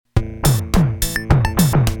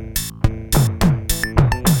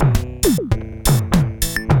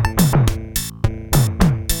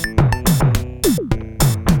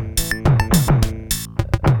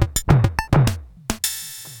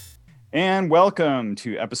and welcome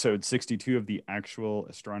to episode 62 of the Actual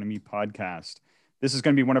Astronomy Podcast. This is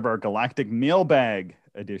going to be one of our galactic mailbag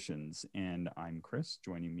editions, and I'm Chris.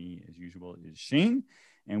 Joining me, as usual, is Shane,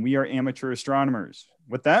 and we are amateur astronomers.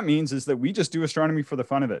 What that means is that we just do astronomy for the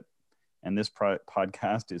fun of it, and this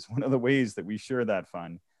podcast is one of the ways that we share that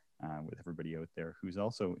fun with everybody out there who's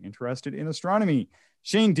also interested in astronomy.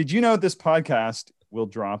 Shane, did you know this podcast will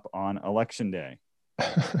drop on Election Day?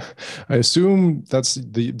 I assume that's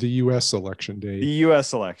the U.S. election day. The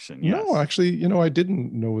U.S. election, yes. No, actually, I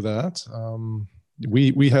didn't know that.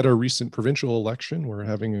 We had a recent provincial election. We're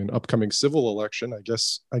having an upcoming civil election. I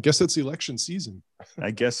guess it's election season. I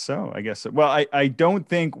guess so. Well, I don't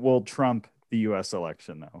think we'll trump the U.S.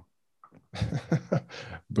 election, though.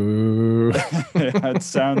 Boo. It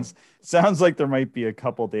sounds like there might be a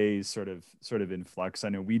couple days sort of in flux. I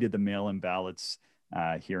know we did the mail-in ballots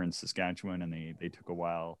here in Saskatchewan, and they took a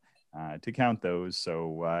while to count those.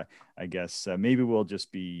 So I guess maybe we'll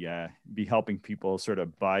just be helping people sort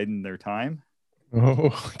of bide their time.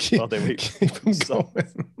 Oh, keep them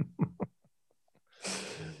going.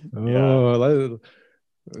 Oh,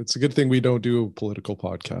 it's a good thing we don't do a political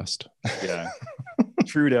podcast. Yeah.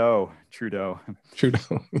 Trudeau.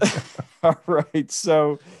 All right.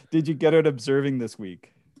 So did you get out observing this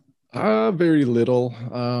week? Very little.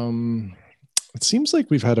 It seems like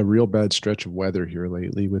we've had a real bad stretch of weather here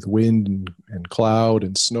lately with wind and cloud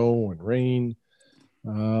and snow and rain.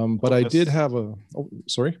 But I did have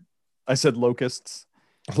sorry? I said locusts.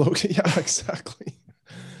 Yeah, exactly.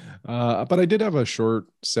 But I did have a short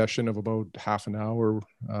session of about half an hour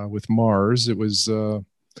with Mars. It was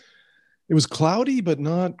cloudy, but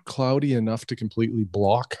not cloudy enough to completely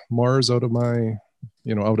block Mars out of my,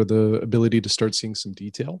 out of the ability to start seeing some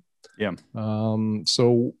detail. Yeah.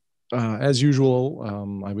 So as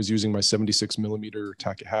usual, I was using my 76 millimeter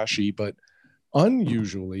Takahashi, but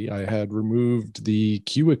unusually I had removed the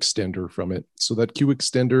Q extender from it. So that Q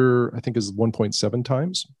extender, I think, is 1.7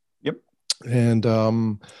 times. Yep. And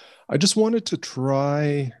I just wanted to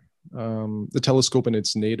try the telescope in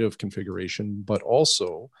its native configuration, but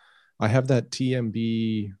also I have that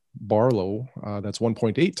TMB Barlow that's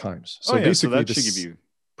 1.8 times. So basically, so that should give you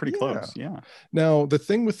pretty close. Yeah. Now, the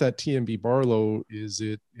thing with that TMB Barlow is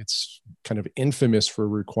it's kind of infamous for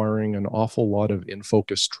requiring an awful lot of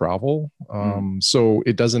in-focus travel. So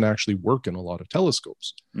it doesn't actually work in a lot of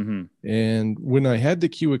telescopes. Mm-hmm. And when I had the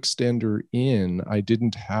Q extender in, I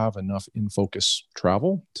didn't have enough in-focus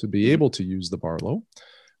travel to be able to use the Barlow.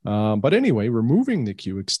 But anyway, removing the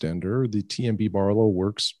Q extender, the TMB Barlow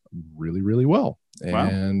works really, really well. Wow.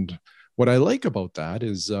 And what I like about that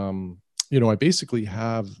is, I basically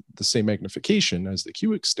have the same magnification as the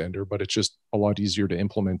Q extender, but it's just a lot easier to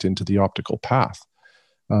implement into the optical path.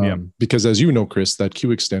 Because as you know, Chris, that Q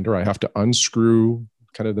extender, I have to unscrew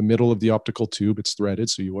kind of the middle of the optical tube. It's threaded.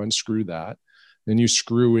 So you unscrew that, then you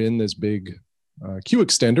screw in this big Q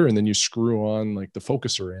extender, and then you screw on like the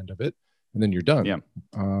focuser end of it, and then you're done. Yeah.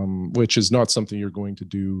 Which is not something you're going to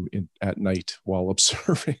do at night while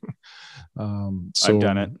observing. I've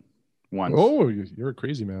done it once. Oh, you're a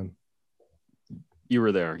crazy man. You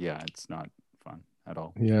were there. Yeah, it's not fun at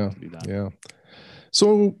all. Yeah, to do that. Yeah.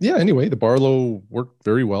 So anyway, the Barlow worked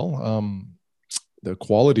very well. The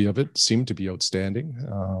quality of it seemed to be outstanding.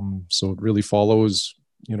 So it really follows,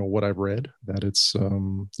 what I've read, that it's,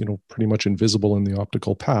 pretty much invisible in the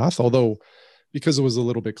optical path. Although, because it was a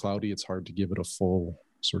little bit cloudy, it's hard to give it a full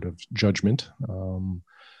sort of judgment.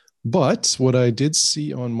 But what I did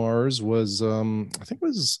see on Mars was, I think I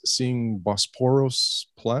was seeing Bosporus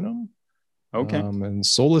Planum. Okay. And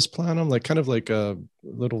Solis Planum, like kind of like a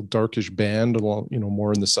little darkish band along,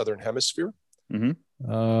 more in the southern hemisphere. Mm-hmm.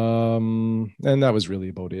 And that was really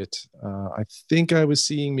about it. I think I was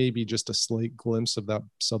seeing maybe just a slight glimpse of that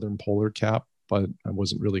southern polar cap, but I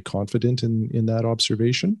wasn't really confident in that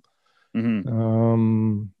observation.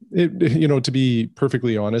 Mm-hmm. To be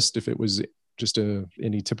perfectly honest, if it was just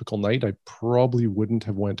any typical night, I probably wouldn't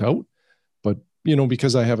have went out. But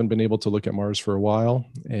because I haven't been able to look at Mars for a while,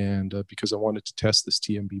 and because I wanted to test this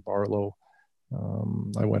TMB Barlow,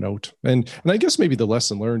 I went out. And I guess maybe the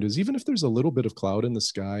lesson learned is, even if there's a little bit of cloud in the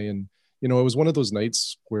sky, and it was one of those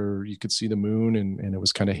nights where you could see the moon and it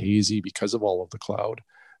was kind of hazy because of all of the cloud,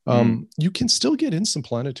 you can still get in some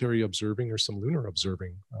planetary observing or some lunar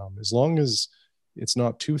observing. As long as it's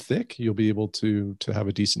not too thick, you'll be able to have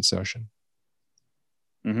a decent session.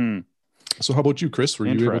 Mm-hmm. So how about you, Chris? Were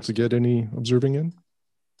you able to get any observing in?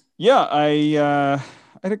 Yeah, I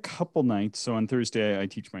had a couple nights. So on Thursday, I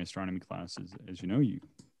teach my astronomy classes. As you know, you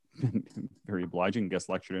very obliging guest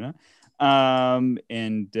lecture tonight.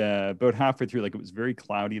 And about halfway through, like, it was very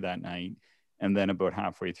cloudy that night. And then about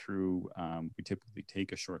halfway through, we typically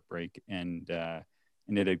take a short break, and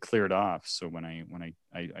it had cleared off. So when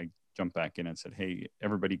I jumped back in and said, "Hey,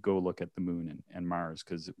 everybody, go look at the moon and Mars,"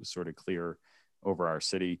 because it was sort of clear over our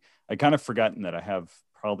city. I kind of forgotten that I have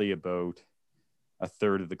probably about a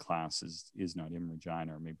third of the class is not in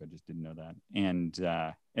Regina, or maybe I just didn't know that.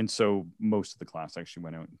 And so most of the class actually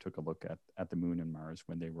went out and took a look at the moon and Mars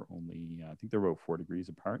when they were only, I think they were about 4 degrees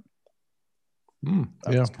apart.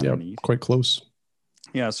 Yeah, neat. Quite close.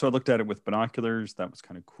 Yeah, so I looked at it with binoculars. That was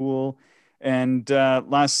kind of cool. And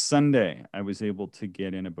last Sunday, I was able to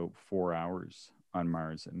get in about 4 hours on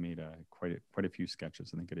Mars and made quite a few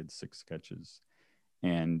sketches. I think I did 6 sketches.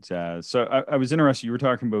 And so I was interested. You were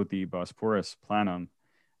talking about the Bosporus Planum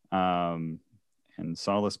and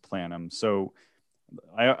Solis Planum. So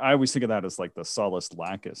I always think of that as like the Solis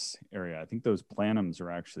Lacus area. I think those planums are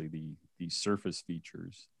actually the surface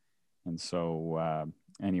features. And so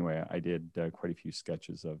anyway, I did quite a few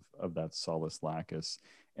sketches of that Solis Lacus.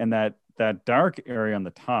 And that dark area on the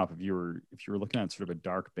top, if you were looking at sort of a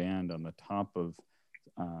dark band on the top of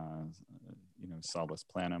Solis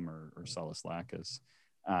Planum or Solis Lacus,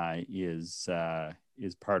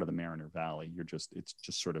 is part of the Mariner Valley. It's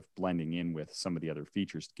just sort of blending in with some of the other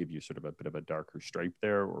features to give you sort of a bit of a darker stripe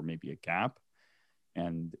there, or maybe a gap,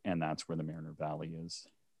 and that's where the Mariner Valley is.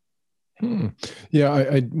 Yeah,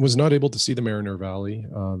 I was not able to see the Mariner Valley.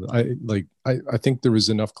 I think there was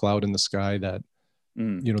enough cloud in the sky that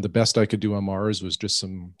the best I could do on Mars was just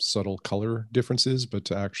some subtle color differences, but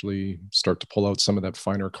to actually start to pull out some of that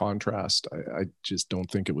finer contrast, I just don't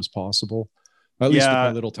think it was possible, at least with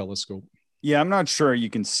my little telescope. Yeah, I'm not sure you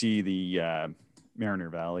can see the Mariner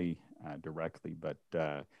Valley directly, but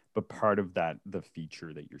part of the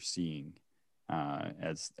feature that you're seeing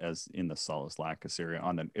as in the Solis Lacus area,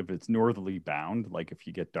 if it's northerly bound, like if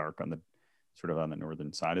you get dark on the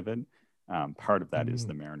northern side of it, part of that is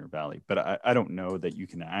the Mariner Valley. But I don't know that you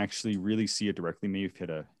can actually really see it directly. Maybe if you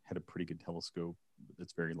had a pretty good telescope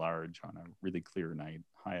that's very large on a really clear night,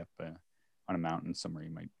 high up on a mountain somewhere,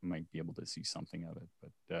 you might be able to see something of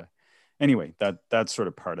it. But anyway, that's sort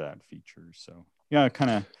of part of that feature. So yeah,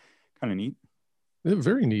 kind of neat.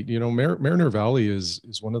 Very neat. Mariner Valley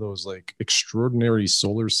is one of those like extraordinary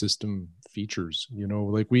solar system features.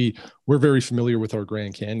 Like we're very familiar with our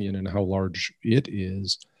Grand Canyon and how large it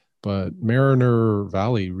is, but Mariner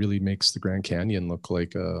Valley really makes the Grand Canyon look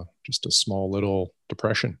like just a small little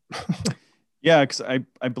depression. Yeah, because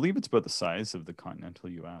I believe it's about the size of the continental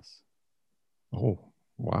U.S. Oh,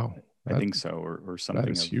 wow. I think so, or something.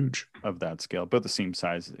 That is huge. Of that scale, about the same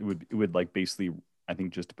size. It would like basically, I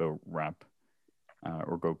think, just about wrap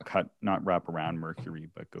or go cut, not wrap around Mercury,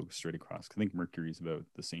 but go straight across. I think Mercury is about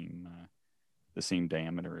the same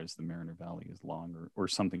diameter as the Mariner Valley is long, or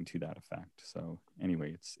something to that effect. So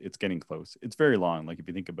anyway, it's getting close. It's very long. Like if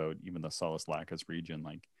you think about even the Solis Lacus region,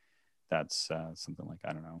 like that's something like,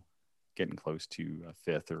 I don't know, getting close to a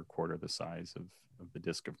fifth or a quarter the size of the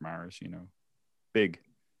disk of Mars. Big.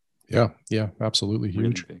 Yeah, absolutely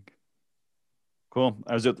huge. Really big. Cool.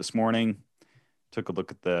 I was out this morning, took a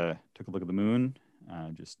look at the moon,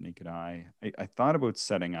 just naked eye. I thought about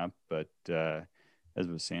setting up, but as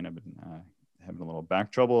I was saying, I've been having a little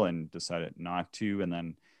back trouble and decided not to. And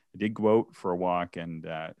then I did go out for a walk, and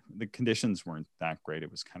the conditions weren't that great.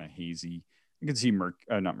 It was kind of hazy. You can see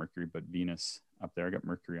not Mercury, but Venus up there. I got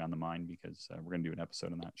Mercury on the mind because we're going to do an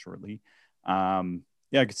episode on that shortly.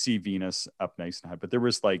 Yeah, I could see Venus up nice and high, but there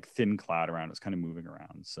was like thin cloud around. It was kind of moving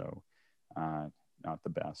around. So not the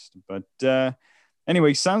best. But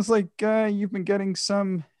anyway, sounds like you've been getting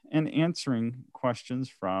some and answering questions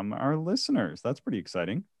from our listeners. That's pretty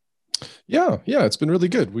exciting. Yeah, it's been really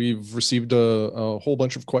good. We've received a whole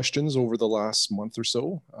bunch of questions over the last month or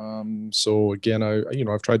so. So again,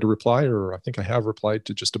 I've tried to reply, or I think I have replied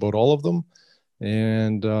to just about all of them,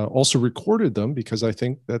 and also recorded them because I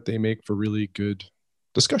think that they make for really good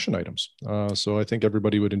discussion items. So I think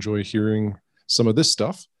everybody would enjoy hearing some of this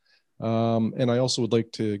stuff. And I also would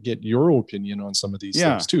like to get your opinion on some of these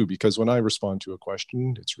things too, because when I respond to a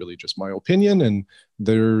question, it's really just my opinion, and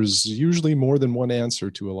there's usually more than one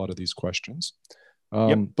answer to a lot of these questions.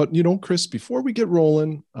 But Chris, before we get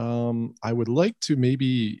rolling, I would like to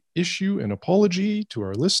maybe issue an apology to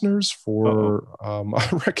our listeners for a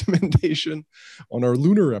recommendation on our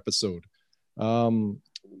lunar episode.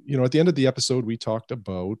 At the end of the episode, we talked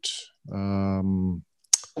about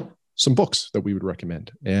some books that we would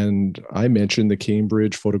recommend. And I mentioned the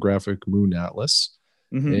Cambridge Photographic Moon Atlas.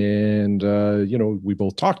 Mm-hmm. And, we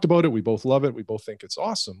both talked about it. We both love it. We both think it's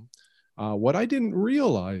awesome. What I didn't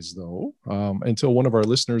realize, though, until one of our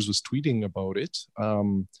listeners was tweeting about it,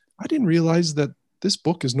 I didn't realize that this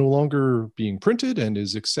book is no longer being printed and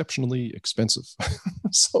is exceptionally expensive.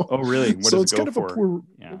 So, Oh, really? What does it it's go kind of a for? poor,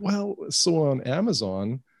 Yeah. well, so on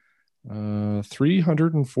Amazon,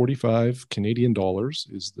 345 Canadian dollars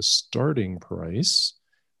is the starting price.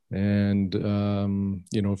 And,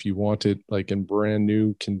 if you want it like in brand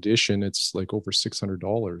new condition, it's like over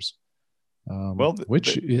 $600, Well,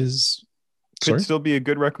 which is, could sorry. still be a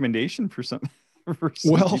good recommendation for some for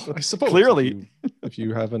some Well, people. I suppose Clearly, if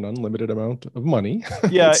you have an unlimited amount of money,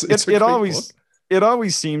 yeah. it's a great book. It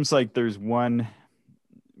always seems like there's one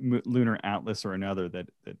lunar atlas or another that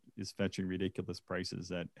is fetching ridiculous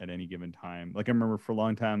prices at any given time. Like I remember for a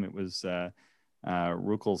long time it was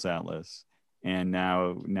Ruckel's Atlas, and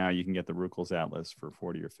now you can get the Ruckel's Atlas for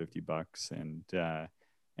 40 or 50 bucks, and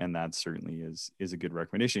that certainly is a good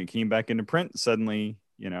recommendation. It came back into print suddenly.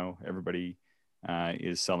 Everybody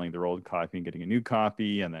is selling their old copy and getting a new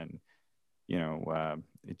copy, and then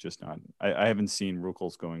it just not. I haven't seen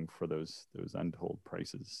Ruckel's going for those untold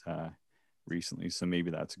prices recently, so maybe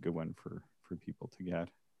that's a good one for people to get.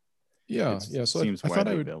 Yeah, It yeah. So seems I thought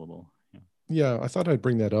widely I would. available. Yeah, I thought I'd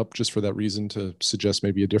bring that up just for that reason to suggest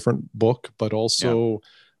maybe a different book, but Yeah. also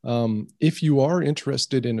if you are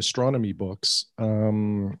interested in astronomy books,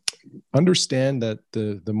 understand that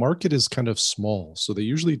the market is kind of small, so they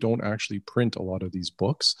usually don't actually print a lot of these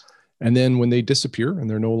books, and then when they disappear and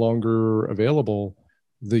they're no longer available,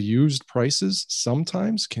 the used prices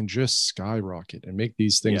sometimes can just skyrocket and make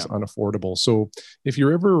these things unaffordable. So if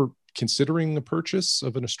you're ever considering the purchase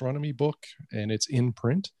of an astronomy book and it's in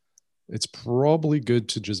print, it's probably good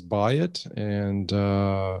to just buy it and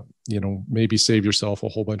maybe save yourself a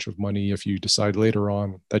whole bunch of money if you decide later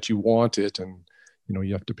on that you want it, and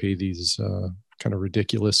you have to pay these kind of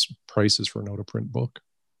ridiculous prices for an out of print book.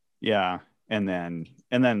 Yeah. And then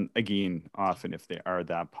again, often if they are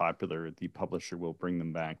that popular, the publisher will bring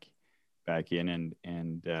them back in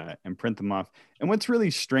and print them off. And what's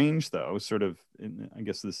really strange though, sort of, I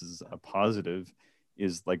guess this is a positive,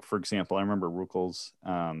 is like, for example, I remember Ruckel's,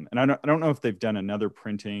 and I don't know if they've done another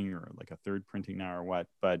printing or like a third printing now or what,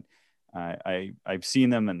 but I've seen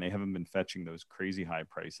them and they haven't been fetching those crazy high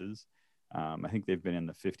prices. I think they've been in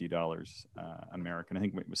the $50 American. I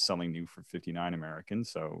think it was selling new for 59 American,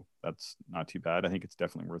 so that's not too bad. I think it's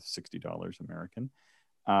definitely worth $60 American.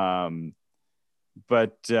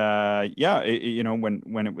 But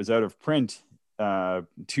when it was out of print,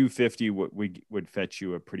 250 would fetch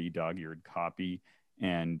you a pretty dog-eared copy,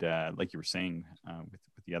 and like you were saying, with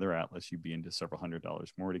the other Atlas, you'd be into several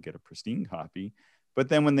 $100s more to get a pristine copy. But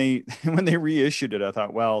then when they reissued it, I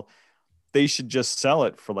thought, well, they should just sell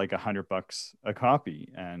it for like $100 a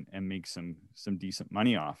copy and make some decent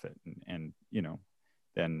money off it, and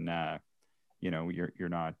then you're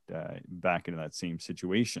not back into that same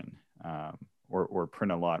situation, or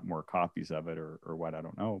print a lot more copies of it or what, I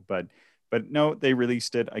don't know, but no, they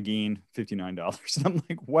released it again, $59. And I'm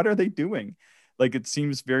like, what are they doing? Like, it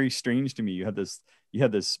seems very strange to me. You had this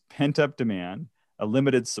pent up demand, a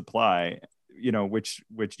limited supply,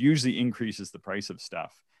 which usually increases the price of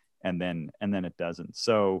stuff, and then it doesn't.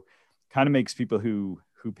 So kind of makes people who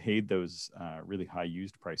paid those really high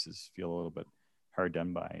used prices feel a little bit hard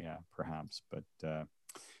done by, perhaps.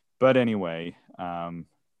 But anyway,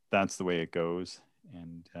 that's the way it goes.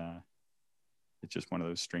 And it's just one of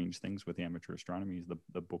those strange things with amateur astronomy.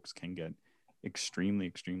 The books can get extremely,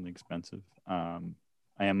 extremely expensive. I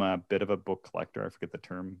am a bit of a book collector. I forget the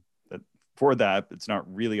term for that. It's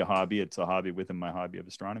not really a hobby. It's a hobby within my hobby of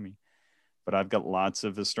astronomy. But I've got lots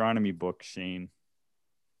of astronomy books, Shane.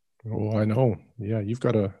 Oh, I know. Yeah, you've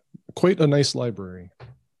got quite a nice library.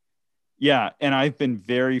 Yeah, and I've been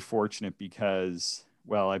very fortunate because,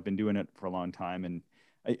 well, I've been doing it for a long time, and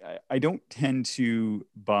I don't tend to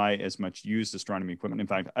buy as much used astronomy equipment. In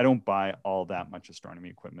fact, I don't buy all that much astronomy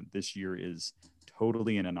equipment. This year is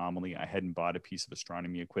totally an anomaly. I hadn't bought a piece of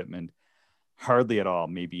astronomy equipment hardly at all,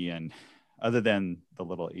 other than the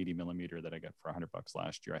little 80 millimeter that I got for $100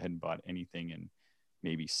 last year. I hadn't bought anything in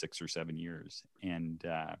maybe 6 or 7 years. And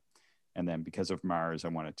then because of Mars, I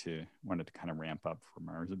wanted to kind of ramp up for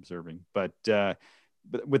Mars observing. But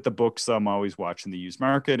with the books, I'm always watching the used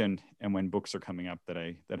market, and when books are coming up that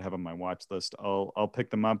I have on my watch list, I'll pick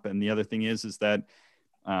them up. And the other thing is that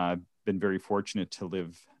I've been very fortunate to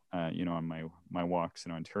live on my walks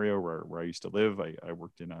in Ontario, where I used to live. I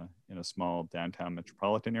worked in a small downtown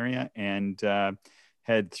metropolitan area, and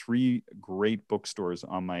had 3 great bookstores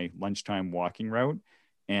on my lunchtime walking route.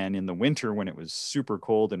 And in the winter, when it was super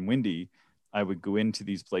cold and windy, I would go into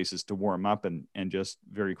these places to warm up and just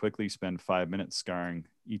very quickly spend 5 minutes scouring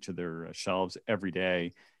each of their shelves every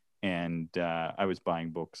day. And I was buying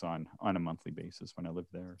books on a monthly basis when I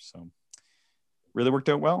lived there. So really worked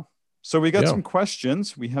out well. So we got Yeah. some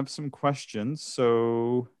questions. We have some questions.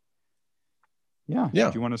 So yeah.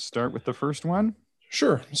 Do you want to start with the first one?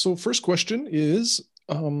 Sure. So first question is,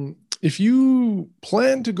 if you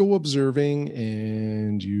plan to go observing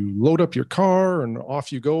and you load up your car and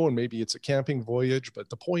off you go, and maybe it's a camping voyage, but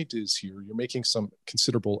the point is here, you're making some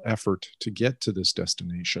considerable effort to get to this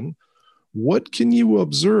destination. What can you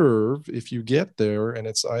observe if you get there and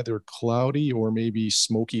it's either cloudy or maybe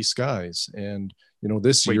smoky skies? And,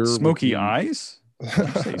 this Wait, year smoky eyes?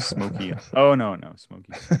 Did you say smoky? Oh, no,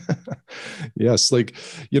 smoky. Yes,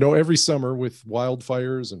 every summer with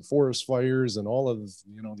wildfires and forest fires and all of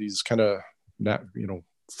these kind of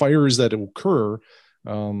fires that occur,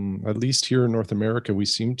 at least here in North America, we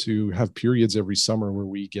seem to have periods every summer where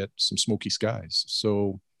we get some smoky skies.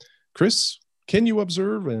 So, Chris, can you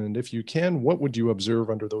observe? And if you can, what would you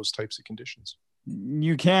observe under those types of conditions?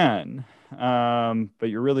 You can, but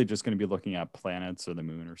you're really just going to be looking at planets or the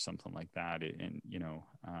moon or something like that. And,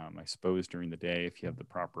 I suppose during the day, if you have the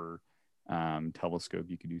proper telescope,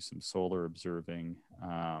 you could do some solar observing.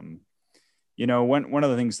 One of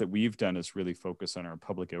the things that we've done is really focus on our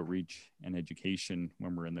public outreach and education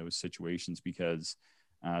when we're in those situations, because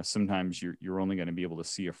sometimes you're only going to be able to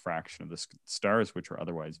see a fraction of the stars which are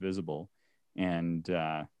otherwise visible. And,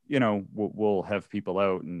 we'll have people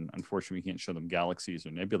out, and unfortunately we can't show them galaxies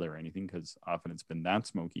or nebulae or anything because often it's been that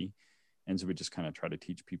smoky. And so we just kind of try to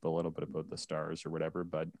teach people a little bit about the stars or whatever.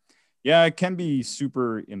 But yeah, it can be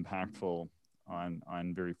super impactful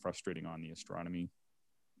on very frustrating on the astronomy,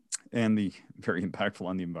 and the very impactful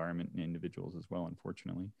on the environment and individuals as well,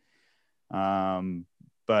 unfortunately.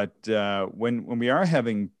 But when we are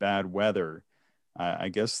having bad weather, I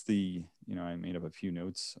guess I made up a few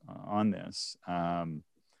notes on this,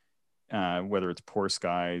 whether it's poor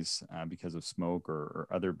skies because of smoke or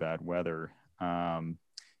other bad weather,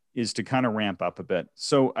 is to kind of ramp up a bit.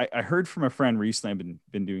 So I heard from a friend recently.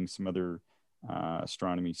 I've been doing some other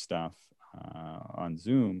astronomy stuff on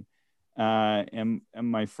Zoom, and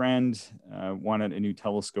my friend wanted a new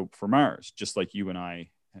telescope for Mars, just like you and I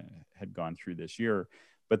had gone through this year.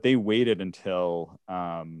 But they waited until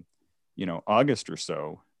August or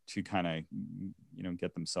so to kind of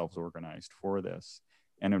get themselves organized for this.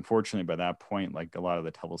 And unfortunately, by that point, like a lot of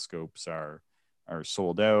the telescopes are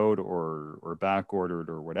sold out or back ordered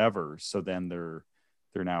or whatever. So then they're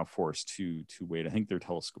now forced to wait. I think their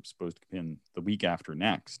telescope's supposed to come in the week after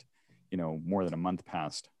next, more than a month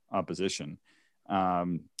past opposition.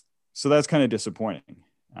 So that's kind of disappointing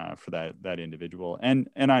for that individual. And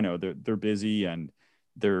I know they're busy, and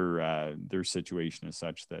their situation is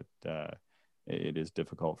such that it is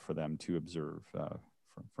difficult for them to observe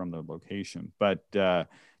from the location. But that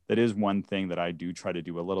is one thing that I do try to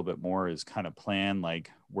do a little bit more, is kind of plan,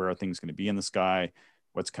 like, where are things going to be in the sky,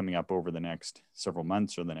 what's coming up over the next several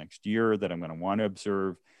months or the next year that I'm going to want to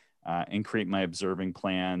observe, and create my observing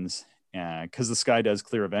plans, because the sky does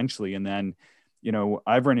clear eventually. And then,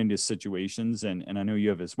 I've run into situations, and I know you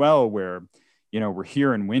have as well, where, we're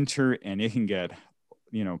here in winter and it can get,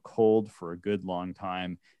 cold for a good long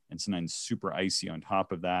time, and sometimes super icy on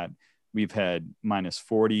top of that. We've had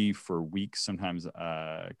 -40 for weeks, sometimes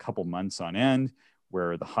a couple months on end,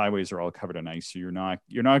 where the highways are all covered in ice. So you're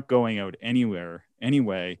not going out anywhere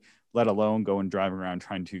anyway, let alone going driving around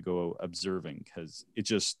trying to go observing, because it's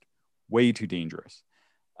just way too dangerous.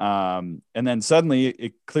 And then suddenly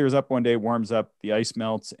it clears up one day, warms up, the ice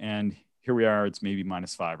melts, and here we are, it's maybe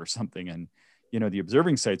 -5 or something. And, the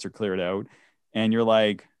observing sites are cleared out, and you're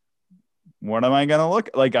like, what am I going to look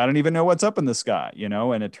like? I don't even know what's up in the sky,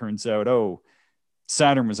 and it turns out,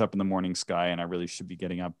 Saturn was up in the morning sky, and I really should be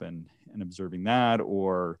getting up and observing that.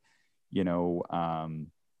 Or,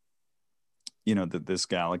 that this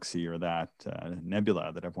galaxy or that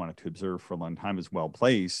nebula that I've wanted to observe for a long time is well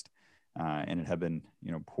placed. And it had been,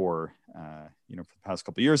 poor, for the past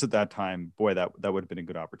couple of years at that time. Boy, that would have been a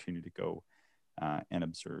good opportunity to go and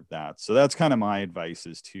observe that. So that's kind of my advice,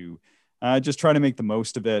 is to just try to make the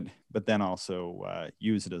most of it, but then also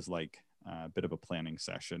use it as like a bit of a planning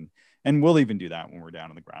session. And we'll even do that when we're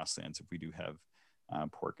down in the grasslands. If we do have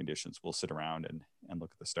poor conditions, we'll sit around and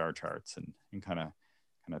look at the star charts and kind of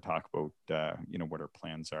talk about, what our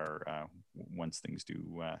plans are once things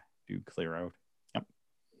do clear out.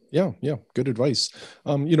 Yep. Yeah. Good advice.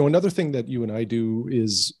 Another thing that you and I do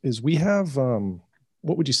is we have,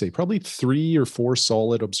 what would you say, probably 3 or 4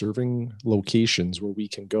 solid observing locations where we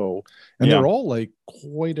can go. And they're all like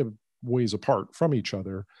quite a ways apart from each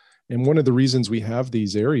other. And one of the reasons we have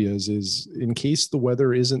these areas is in case the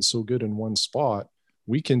weather isn't so good in one spot,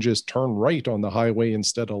 we can just turn right on the highway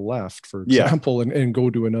instead of left, for Yeah. example, and go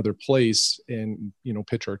to another place and,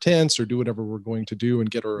 pitch our tents or do whatever we're going to do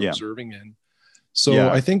and get our observing in. So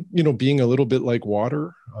I think, being a little bit like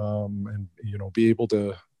water, and, be able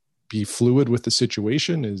to be fluid with the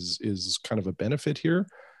situation is kind of a benefit here.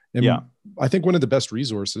 And I think one of the best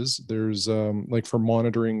resources there's, like for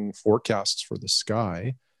monitoring forecasts for the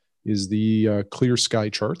sky, is the Clear Sky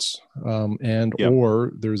Charts,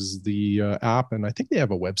 or there's the app, and I think they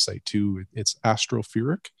have a website too. It's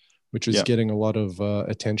Astropheric, which is getting a lot of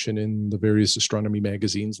attention in the various astronomy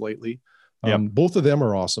magazines lately. Both of them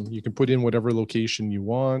are awesome. You can put in whatever location you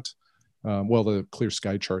want. The Clear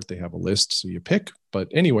Sky Chart, they have a list, so you pick. But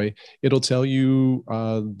anyway, it'll tell you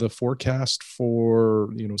the forecast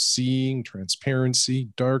for, seeing, transparency,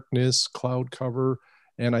 darkness, cloud cover.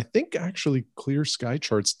 And I think actually Clear Sky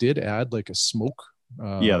Charts did add like a smoke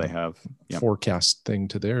they have forecast thing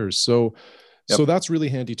to theirs. So that's really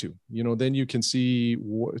handy too. Then you can see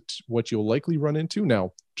what you'll likely run into.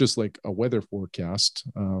 Now, just like a weather forecast,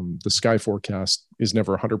 the sky forecast is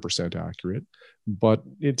never 100% accurate, but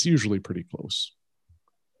it's usually pretty close.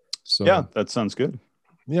 So that sounds good.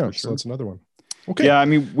 Yeah, so that's another one. Okay. Yeah, I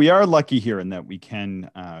mean, we are lucky here in that we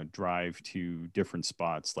can drive to different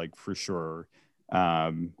spots, like for sure.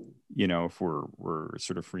 If we're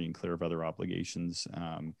sort of free and clear of other obligations,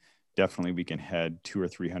 definitely we can head 200 or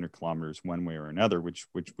 300 kilometers one way or another, which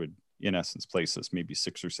would in essence place us maybe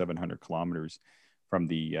 600 or 700 kilometers from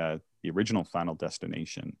the original final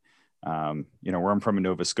destination. Where I'm from in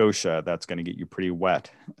Nova Scotia, that's going to get you pretty wet.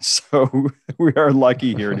 So we are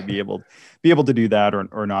lucky here to be able to do that,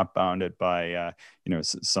 or not bounded by,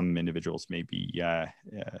 some individuals may be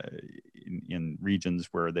in regions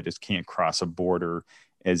where they just can't cross a border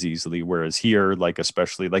as easily. Whereas here, like,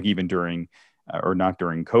 especially like even during or not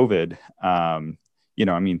during COVID,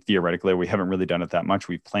 theoretically, we haven't really done it that much.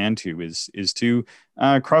 We've planned to is to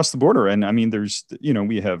cross the border. And I mean, there's,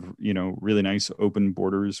 we have, really nice open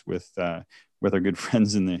borders with our good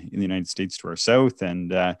friends in the United States to our south.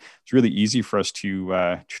 And it's really easy for us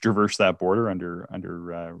to traverse that border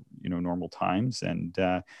under normal times. And,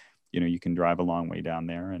 you can drive a long way down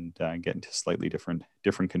there and get into slightly different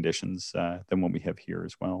conditions than what we have here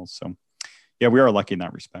as well. So yeah, we are lucky in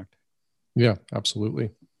that respect. Yeah,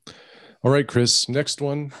 absolutely. All right, Chris, next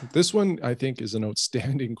one. This one, I think, is an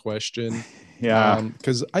outstanding question. Yeah.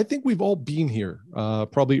 Because I think we've all been here,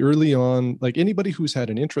 probably early on. Like anybody who's had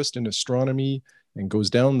an interest in astronomy and goes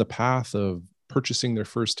down the path of purchasing their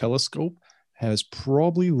first telescope has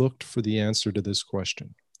probably looked for the answer to this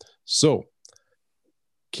question. So,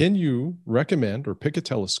 can you recommend or pick a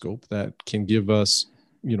telescope that can give us,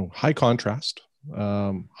 high contrast,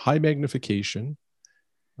 high magnification,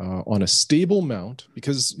 on a stable mount?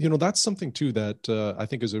 Because that's something too that I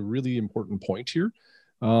think is a really important point here.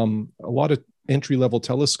 A lot of entry-level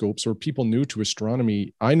telescopes, or people new to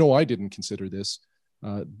astronomy, I know I didn't consider this,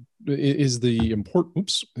 is the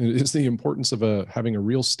importance of having a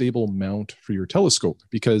real stable mount for your telescope.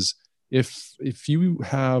 Because if you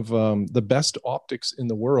have the best optics in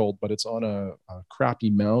the world, but it's on a crappy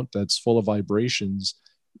mount that's full of vibrations,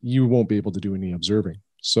 you won't be able to do any observing.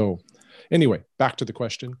 So anyway, back to the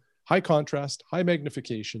question: high contrast, high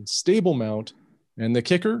magnification, stable mount, and the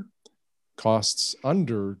kicker costs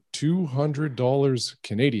under $200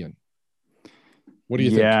 Canadian. What do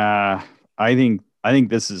you think? Yeah, I think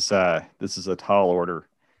this is a tall order.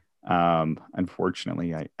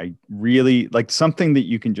 Unfortunately, I really like something that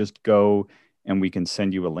you can just go and we can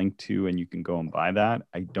send you a link to, and you can go and buy that.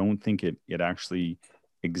 I don't think it actually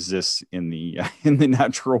exists in the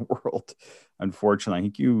natural world. Unfortunately, I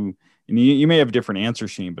think you may have a different answer,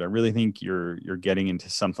 Shane, but I really think you're getting into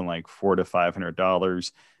something like $400 to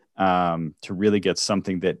 $500 to really get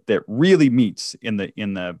something that really meets in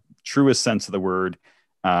the truest sense of the word,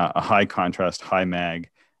 a high contrast, high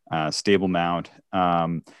mag, stable mount.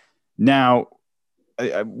 Now,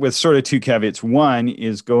 with sort of two caveats. One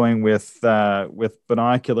is going with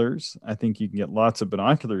binoculars. I think you can get lots of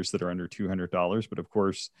binoculars that are under $200, but of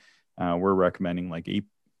course, we're recommending like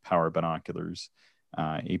 8-power binoculars,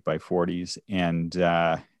 8x40s, and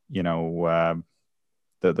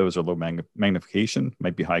those are low magnification,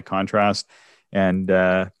 might be high contrast, and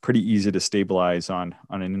pretty easy to stabilize on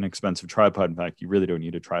an inexpensive tripod. In fact, you really don't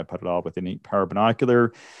need a tripod at all with an 8-power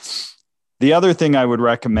binocular. The other thing I would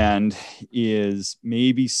recommend is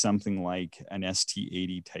maybe something like an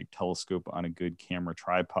ST80 type telescope on a good camera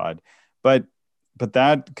tripod, but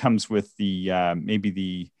that comes with the maybe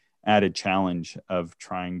the added challenge of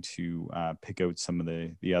trying to pick out some of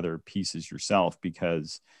the other pieces yourself,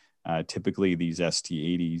 because typically these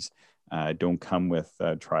ST80s don't come with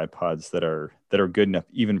tripods that are good enough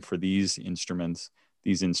even for these instruments.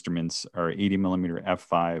 These instruments are 80 millimeter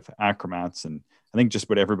f5 Acromats, and I think just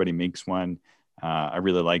what everybody makes one. I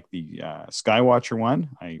really like the Skywatcher one.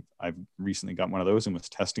 I've recently got one of those and was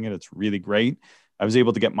testing it. It's really great. I was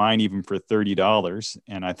able to get mine even for $30,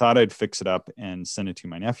 and I thought I'd fix it up and send it to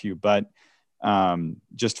my nephew, but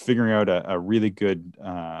just figuring out a really good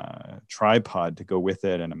tripod to go with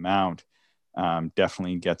it and a mount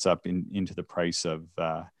definitely gets up into the price of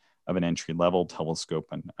an entry level telescope.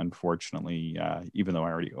 And unfortunately, even though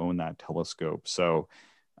I already own that telescope, so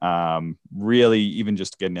really even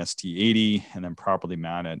just to get an ST80 and then properly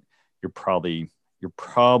mount it, you're probably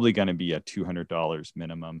going to be at $200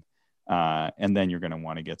 minimum. And then you're going to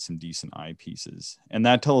want to get some decent eyepieces. And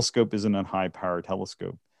that telescope isn't a high power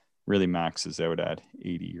telescope, really maxes out at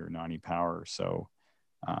 80 or 90 power. So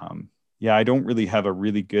yeah, I don't really have a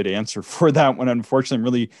really good answer for that one. Unfortunately, I'm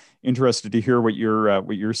really interested to hear what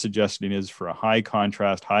your suggestion is for a high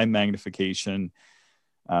contrast, high magnification,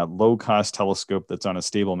 low cost telescope that's on a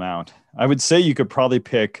stable mount. I would say you could probably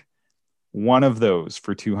pick one of those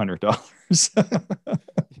for $200.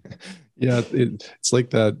 Yeah, it's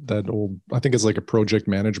like that old, I think it's like a project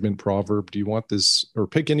management proverb. Do you want this, or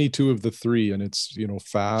pick any two of the three, and it's,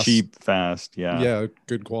 fast, cheap, fast. Yeah,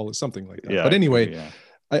 good quality, something like that. Yeah, but anyway, yeah.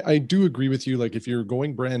 I do agree with you. Like, if you're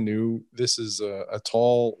going brand new, this is a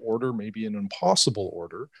tall order, maybe an impossible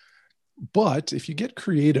order. But if you get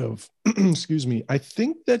creative, excuse me, I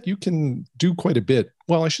think that you can do quite a bit.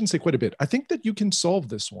 Well, I shouldn't say quite a bit. I think that you can solve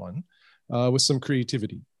this one with some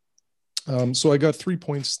creativity. So I got 3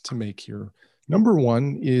 points to make here. Number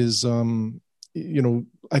one is,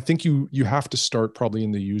 I think you have to start probably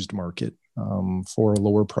in the used market for a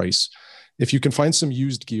lower price. If you can find some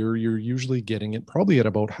used gear, you're usually getting it probably at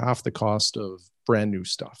about half the cost of brand new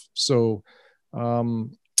stuff. So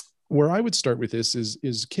where I would start with this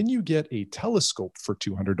is can you get a telescope for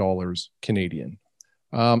 $200 Canadian?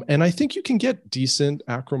 And I think you can get decent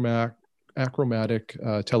achromatic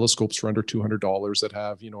telescopes for under $200 that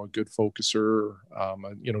have, a good focuser,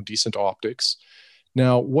 decent optics.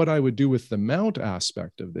 Now, what I would do with the mount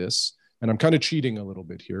aspect of this, and I'm kind of cheating a little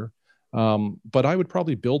bit here, but I would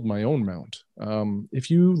probably build my own mount. If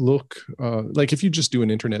you look, if you just do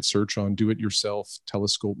an internet search on do-it-yourself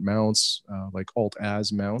telescope mounts, like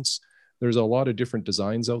alt-as mounts, there's a lot of different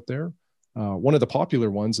designs out there. One of the popular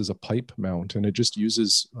ones is a pipe mount, and it just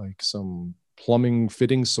uses like some plumbing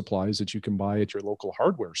fitting supplies that you can buy at your local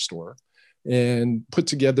hardware store and put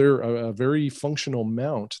together a very functional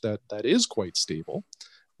mount that is quite stable.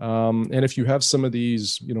 And if you have some of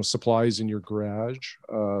these, supplies in your garage,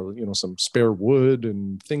 some spare wood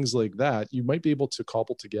and things like that, you might be able to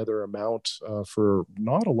cobble together a mount for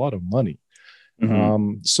not a lot of money.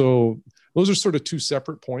 Mm-hmm. So those are sort of two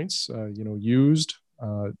separate points, used,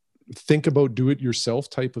 think about do-it-yourself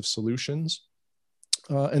type of solutions.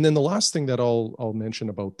 And then the last thing that I'll mention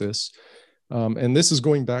about this, and this is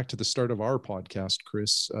going back to the start of our podcast,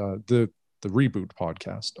 Chris, the Reboot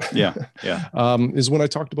podcast. Yeah. Is when I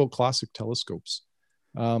talked about classic telescopes.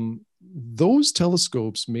 Those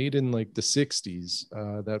telescopes made in like the 60s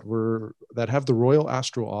that have the Royal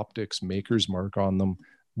Astro Optics maker's mark on them.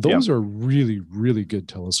 Those are really, really good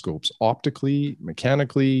telescopes, optically,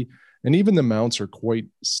 mechanically, and even the mounts are quite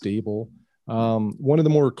stable. One of the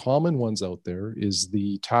more common ones out there is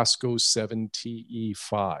the Tasco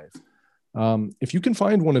 7TE5. If you can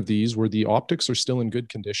find one of these where the optics are still in good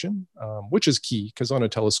condition, which is key, because on a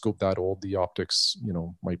telescope that old, the optics,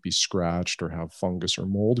 might be scratched or have fungus or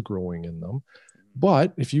mold growing in them.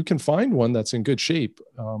 But if you can find one that's in good shape,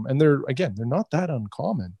 and they're not that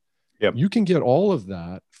uncommon, you can get all of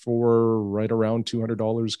that for right around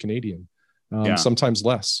 $200 Canadian. Sometimes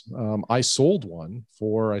less. I sold one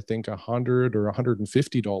for, I think, $100 or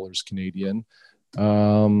 $150 Canadian.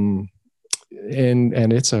 And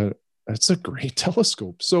it's a great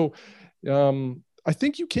telescope. So I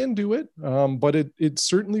think you can do it, but it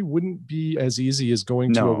certainly wouldn't be as easy as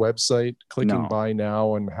going to a website, clicking buy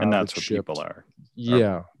now, and that's what shipped. People are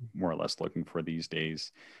more or less looking for these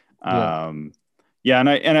days. And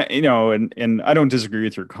I don't disagree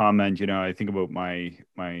with your comment. I think about my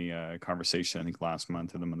conversation, I think last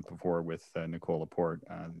month or the month before, with Nicole Laporte,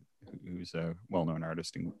 who's a well-known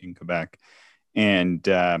artist in Quebec, and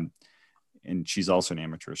she's also an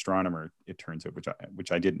amateur astronomer, it turns out,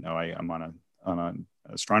 which I didn't know. I'm on an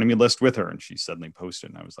astronomy list with her, and she suddenly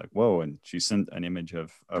posted, and I was like, whoa! And she sent an image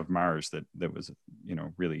of Mars that was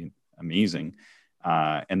really amazing,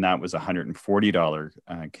 and that was $140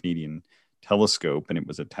 Canadian telescope, and it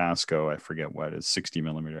was a Tasco, I forget what, is 60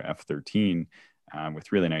 millimeter f13,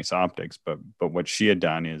 with really nice optics. But what she had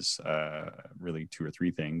done is really two or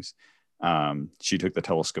three things. She took the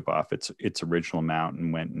telescope off its original mount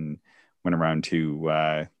and went around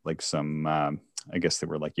to like some, I guess they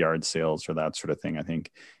were like yard sales or that sort of thing, I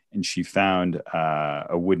think. And she found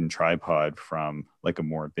a wooden tripod from like a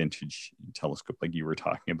more vintage telescope, like you were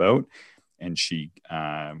talking about. And she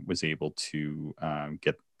was able to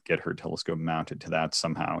get her telescope mounted to that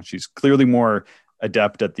somehow. She's clearly more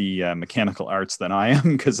adept at the mechanical arts than I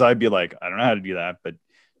am, because I'd be like, I don't know how to do that, but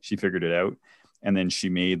she figured it out. And then she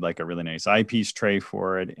made like a really nice eyepiece tray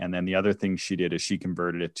for it. And then the other thing she did is she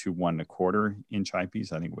converted it to 1 1/4 inch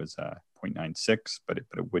eyepiece. I think it was 0.96, but it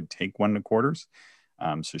would take 1 1/4.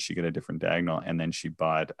 So she got a different diagonal. And then she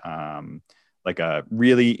bought like a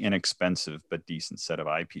really inexpensive but decent set of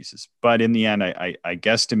eyepieces. But in the end, I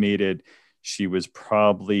guesstimated she was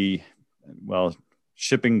probably, well,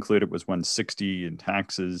 shipping included was $160 and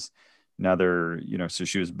taxes. Another, so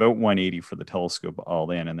she was about $180 for the telescope all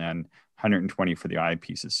in, and then $120 for the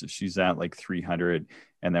eyepieces. So she's at like $300,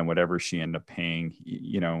 and then whatever she ended up paying,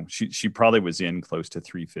 she probably was in close to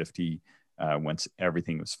 $350 once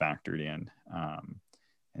everything was factored in,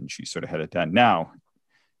 and she sort of had it done. Now,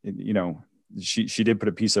 she did put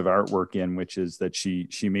a piece of artwork in, which is that she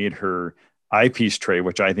made her eyepiece tray,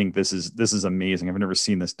 which I think this is amazing. I've never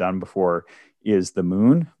seen this done before. Is the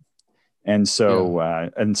moon. And so,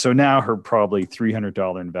 and so now her probably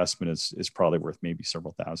 $300 investment is probably worth maybe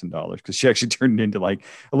several $1,000s, because she actually turned it into like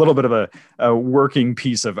a little bit of a working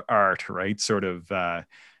piece of art, right? Sort of,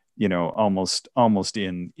 almost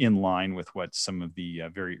in line with what some of the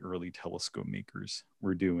very early telescope makers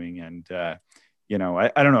were doing. And, I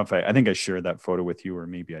don't know if I think I shared that photo with you, or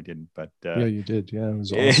maybe I didn't, but yeah, you did. Yeah, it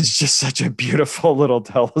was awesome. It's just such a beautiful little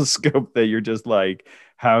telescope that you're just like,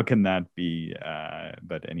 how can that be?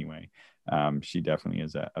 But anyway, she definitely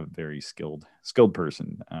is a very skilled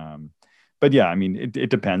person. But yeah, I mean, it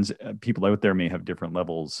depends. People out there may have different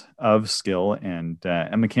levels of skill and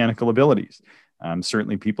mechanical abilities.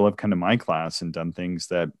 Certainly people have come to my class and done things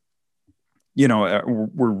that,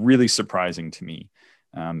 were really surprising to me.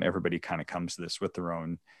 Everybody kind of comes to this with their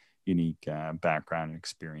own unique background and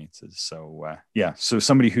experiences. So so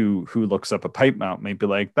somebody who looks up a pipe mount might be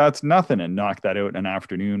like, that's nothing, and knock that out in an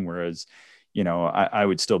afternoon. Whereas, I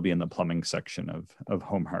would still be in the plumbing section of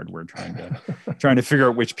home hardware trying to figure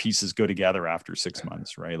out which pieces go together after 6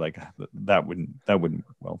 months, right? Like that wouldn't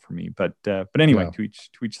work well for me. But anyway, to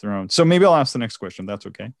each their own. So maybe I'll ask the next question. That's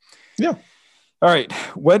okay. Yeah. All right.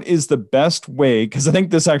 What is the best way? Because I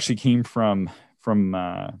think this actually came from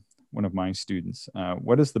one of my students.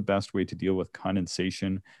 What is the best way to deal with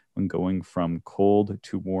condensation when going from cold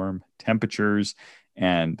to warm temperatures?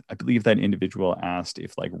 And I believe that individual asked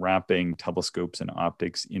if like wrapping telescopes and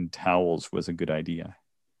optics in towels was a good idea.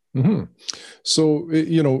 Mm-hmm. So,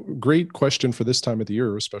 great question for this time of the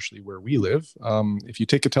year, especially where we live. If you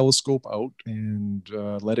take a telescope out and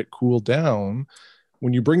let it cool down,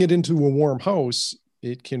 when you bring it into a warm house,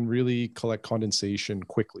 it can really collect condensation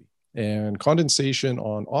quickly. And condensation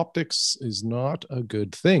on optics is not a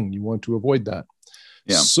good thing. You want to avoid that.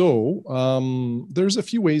 Yeah. So there's a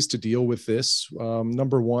few ways to deal with this.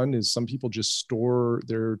 Number one is some people just store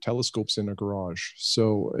their telescopes in a garage.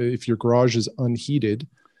 So if your garage is unheated,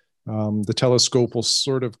 the telescope will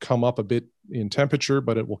sort of come up a bit in temperature,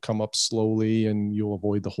 but it will come up slowly and you'll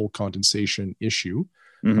avoid the whole condensation issue.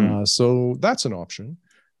 Mm-hmm. So that's an option.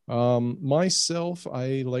 Myself,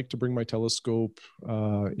 I like to bring my telescope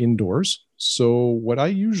indoors. So what I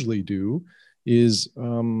usually do is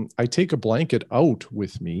I take a blanket out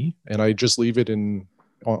with me and I just leave it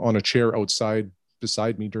on a chair outside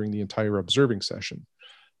beside me during the entire observing session.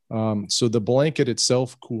 So the blanket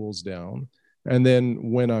itself cools down. And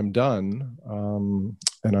then when I'm done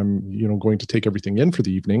and I'm going to take everything in for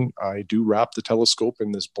the evening, I do wrap the telescope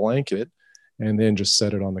in this blanket and then just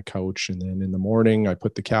set it on the couch. And then in the morning, I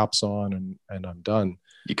put the caps on and I'm done.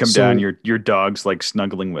 You come down, your dog's like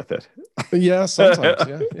snuggling with it. Yeah, sometimes.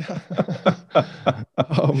 Yeah.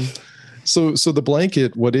 So the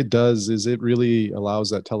blanket, what it does is it really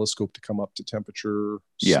allows that telescope to come up to temperature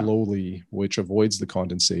slowly, which avoids the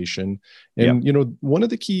condensation. And, one of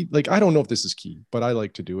the key, like, I don't know if this is key, but I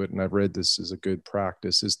like to do it. And I've read this is a good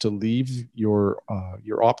practice, is to leave your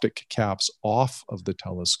optic caps off of the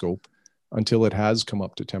telescope until it has come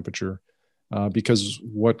up to temperature. Because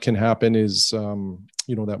what can happen is,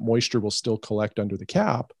 that moisture will still collect under the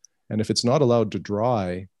cap. And if it's not allowed to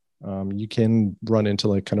dry, you can run into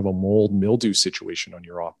like kind of a mold mildew situation on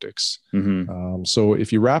your optics. Mm-hmm. So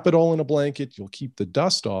if you wrap it all in a blanket, you'll keep the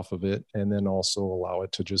dust off of it and then also allow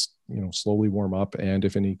it to just, slowly warm up. And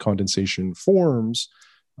if any condensation forms,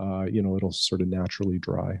 it'll sort of naturally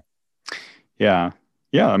dry. Yeah.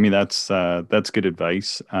 Yeah. I mean, that's good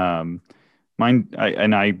advice. I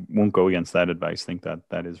won't go against that advice. I think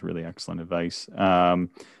that is really excellent advice.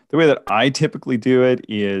 The way that I typically do it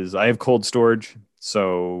is I have cold storage.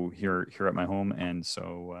 So here at my home. And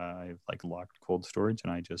so I have like locked cold storage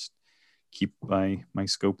and I just keep my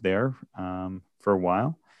scope there for a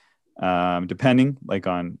while. Depending like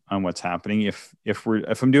on what's happening. If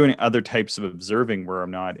I'm doing other types of observing where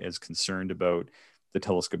I'm not as concerned about the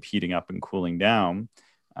telescope heating up and cooling down,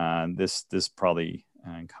 this probably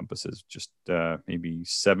encompasses just maybe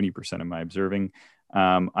 70% of my observing.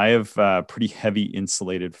 I have pretty heavy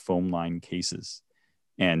insulated foam line cases.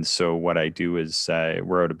 And so what I do is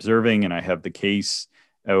we're out observing and I have the case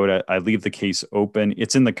out. I leave the case open.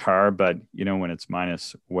 It's in the car, but when it's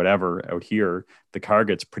minus whatever out here, the car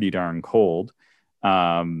gets pretty darn cold.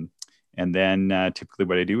 And then typically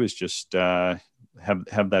what I do is just have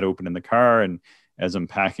that open in the car. And as I'm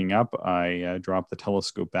packing up, I drop the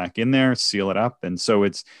telescope back in there, seal it up. And so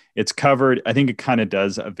it's covered. I think it kind of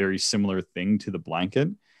does a very similar thing to the blanket.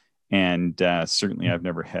 And certainly I've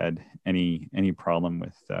never had any problem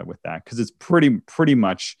with that because it's pretty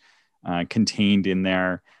much contained in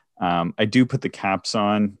there. I do put the caps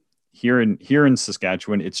on here in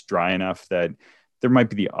Saskatchewan. It's dry enough that there might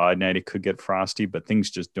be the odd night it could get frosty, but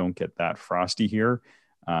things just don't get that frosty here.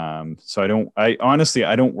 So I honestly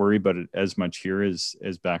don't worry about it as much here as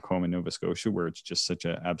back home in Nova Scotia, where it's just such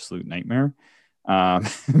an absolute nightmare.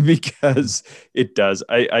 Because it does.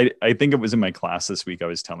 I think it was in my class this week. I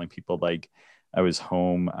was telling people like I was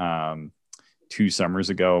home 2 summers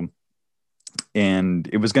ago and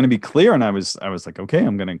it was going to be clear. And I was like, okay,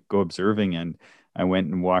 I'm going to go observing. And I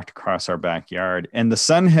went and walked across our backyard and the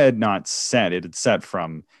sun had not set. It had set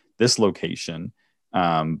from this location.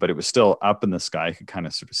 But it was still up in the sky. I could kind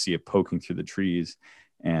of sort of see it poking through the trees.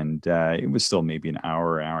 And it was still maybe an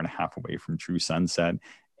hour and a half away from true sunset.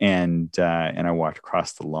 And I walked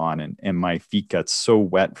across the lawn and my feet got so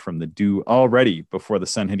wet from the dew already before the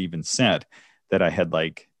sun had even set that I had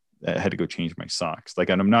to go change my socks. Like,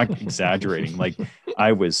 and I'm not exaggerating. Like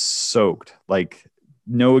I was soaked, like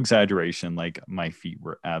no exaggeration. Like my feet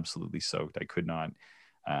were absolutely soaked. I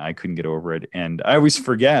couldn't get over it. And I always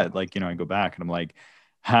forget, like, I go back and I'm like,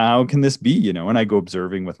 how can this be, and I go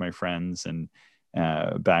observing with my friends and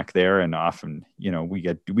back there. And often, we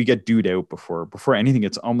get dewed out before anything.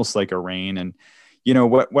 It's almost like a rain. And,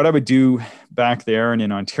 what I would do back there and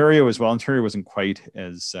in Ontario as well, Ontario wasn't quite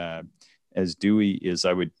as dewy, is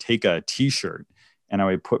I would take a t-shirt and I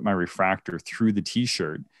would put my refractor through the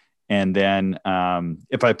t-shirt. And then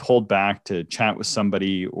if I pulled back to chat with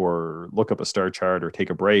somebody or look up a star chart or take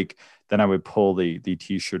a break, then I would pull the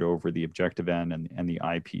t-shirt over the objective end and the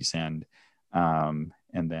eyepiece end. And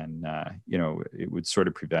then, it would sort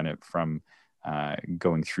of prevent it from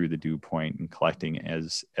going through the dew point and collecting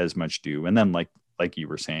as much dew. And then like you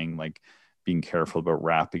were saying, like being careful about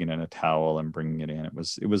wrapping it in a towel and bringing it in.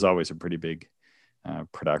 It was always a pretty big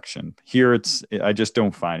production. Here I just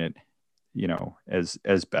don't find it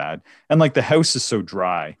as bad. And like the house is so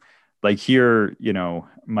dry, like here,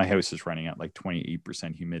 my house is running at like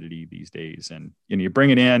 28% humidity these days. And, you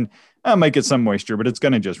bring it in, I might get some moisture, but it's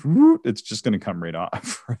going to come right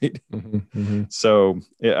off. Right. Mm-hmm, mm-hmm. So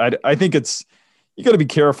I think you got to be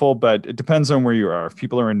careful, but it depends on where you are. If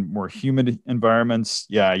people are in more humid environments,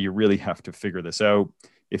 yeah, you really have to figure this out.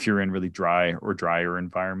 If you're in really dry or drier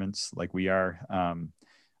environments like we are,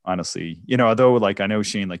 honestly, although like I know,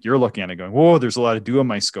 Shane, like you're looking at it going, whoa, there's a lot of dew on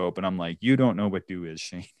my scope. And I'm like, you don't know what dew is,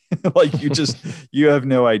 Shane. Like you have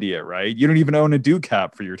no idea, right? You don't even own a dew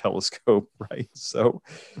cap for your telescope, right? So,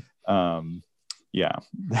 yeah.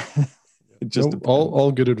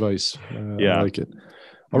 All good advice. Yeah. I like it.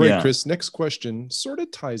 All right, Chris, next question sort of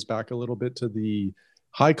ties back a little bit to the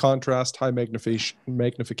high contrast, high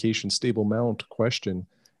magnification, stable mount question.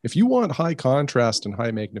 If you want high contrast and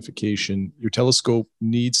high magnification, your telescope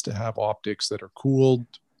needs to have optics that are cooled,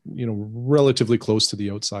 relatively close to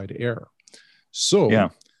the outside air. So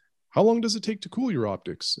how long does it take to cool your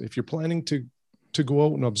optics? If you're planning to go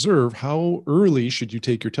out and observe, how early should you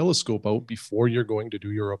take your telescope out before you're going to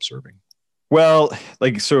do your observing? Well,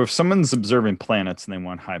 so if someone's observing planets and they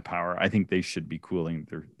want high power, I think they should be cooling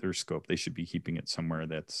their scope. They should be keeping it somewhere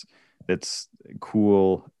that's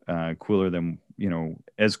cool, cooler than,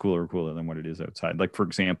 as cooler or cooler than what it is outside. Like, for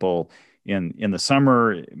example, in the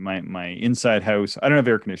summer, my inside house, I don't have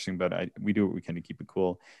air conditioning, but we do what we can to keep it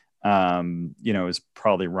cool. Is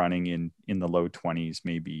probably running in the low 20s,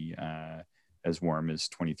 maybe as warm as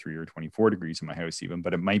 23 or 24 degrees in my house even,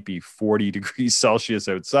 but it might be 40 degrees Celsius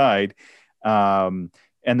outside.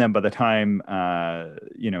 And then by the time,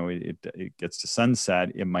 it gets to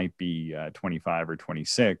sunset, it might be 25 or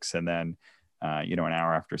 26. And then, an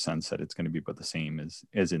hour after sunset, it's going to be about the same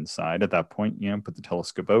as inside. At that point, put the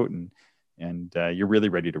telescope out and you're really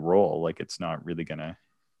ready to roll. Like, it's not really gonna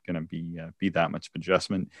be that much of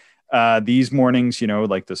adjustment. These mornings,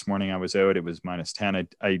 like this morning I was out, it was -10.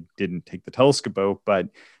 I didn't take the telescope out, but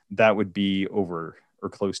that would be over or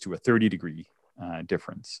close to a 30-degree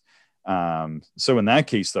difference. So in that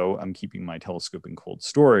case, though, I'm keeping my telescope in cold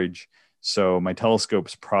storage. So my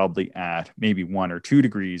telescope's probably at maybe 1 or 2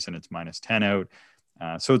 degrees and it's -10 out.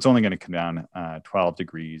 So it's only going to come down 12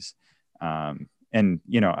 degrees. And,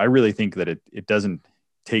 I really think that it doesn't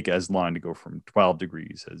take as long to go from 12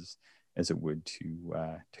 degrees as it would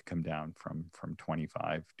to come down from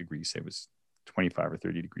 25 degrees. Say it was 25 or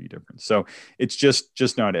 30 degree difference. So it's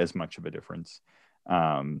just not as much of a difference.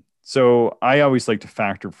 So I always like to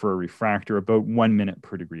factor for a refractor about 1 minute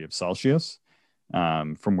per degree of Celsius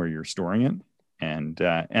from where you're storing it. And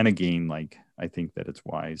again, like, I think that it's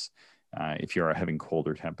wise if you are having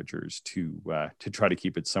colder temperatures to try to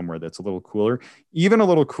keep it somewhere that's a little cooler, even a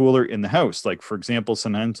little cooler in the house. Like, for example,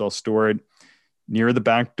 sometimes I'll store it near the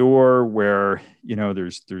back door where,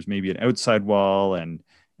 there's maybe an outside wall and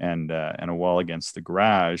a wall against the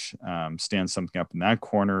garage. Stand something up in that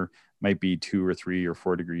corner, might be 2 or 3 or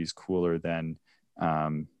 4 degrees cooler than,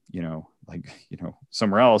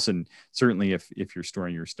 somewhere else. And certainly if you're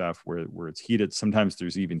storing your stuff where it's heated, sometimes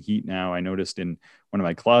there's even heat now. I noticed in one of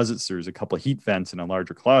my closets, there's a couple of heat vents in a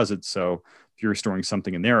larger closet. So if you're storing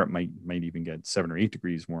something in there, it might even get 7 or 8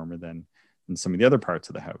 degrees warmer than some of the other parts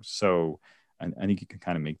of the house. So I think you can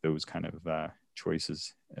kind of make those kind of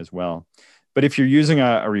choices as well. But if you're using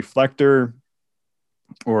a reflector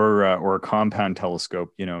or a compound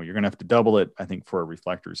telescope, you're going to have to double it, I think, for a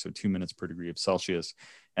reflector. So 2 minutes per degree of Celsius.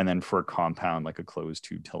 And then for a compound, like a closed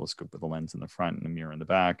tube telescope with a lens in the front and a mirror in the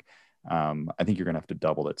back, I think you're going to have to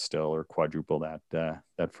double it still, or quadruple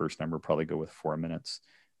that first number, probably go with 4 minutes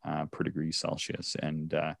per degree Celsius.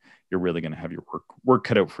 And you're really going to have your work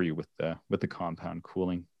cut out for you with the compound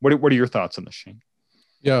cooling. What are your thoughts on this, Shane?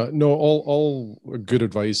 Yeah, no, all good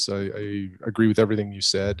advice. I agree with everything you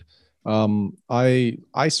said.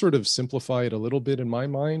 I sort of simplify it a little bit in my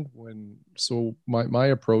mind so my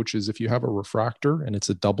approach is, if you have a refractor and it's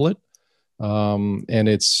a doublet, and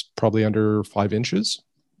it's probably under 5 inches,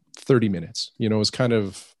 30 minutes, is kind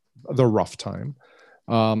of the rough time.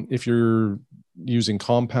 If you're using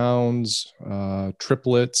compounds,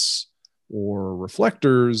 triplets, or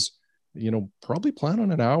reflectors, probably plan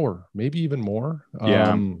on an hour, maybe even more.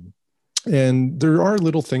 Yeah. And there are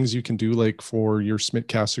little things you can do, like for your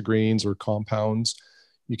Schmidt-Cassegrains or compounds,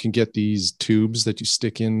 you can get these tubes that you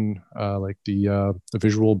stick in, like the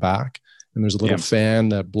visual back, and there's a little fan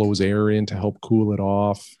that blows air in to help cool it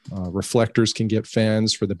off. Reflectors can get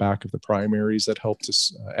fans for the back of the primaries that help to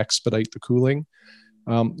expedite the cooling.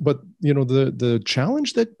 But the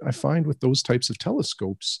challenge that I find with those types of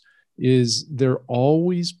telescopes is they're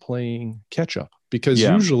always playing catch up, because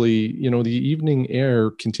usually, the evening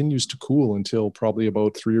air continues to cool until probably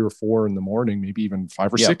about 3 or 4 in the morning, maybe even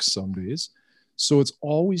 5 or 6 some days. So it's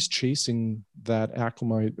always chasing that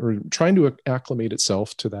trying to acclimate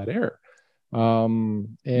itself to that air.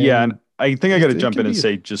 And I think I got to jump in and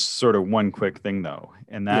say just sort of one quick thing, though,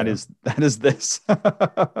 and that is this.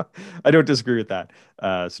 I don't disagree with that,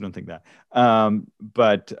 so don't think that.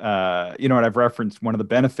 But what I've referenced, one of the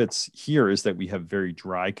benefits here is that we have very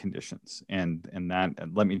dry conditions, and that,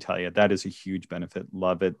 let me tell you, that is a huge benefit.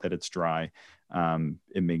 Love it that it's dry.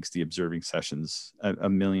 It makes the observing sessions a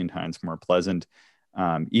million times more pleasant,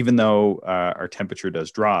 even though our temperature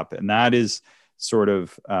does drop, and that is sort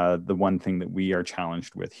of the one thing that we are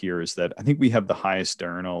challenged with here, is that I think we have the highest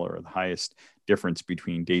diurnal, or the highest difference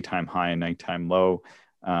between daytime high and nighttime low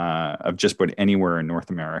of just about anywhere in North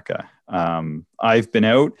America. I've been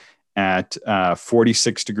out at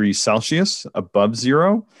 46 degrees Celsius above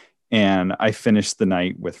zero, and I finished the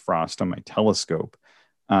night with frost on my telescope.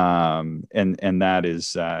 And that is,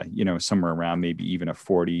 somewhere around maybe even a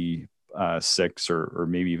 46 or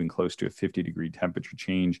maybe even close to a 50-degree temperature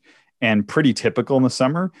change. And pretty typical in the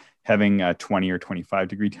summer. Having a 20 or 25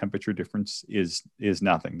 degree temperature difference is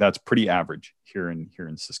nothing. That's pretty average here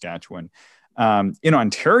in Saskatchewan. In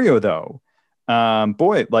Ontario, though,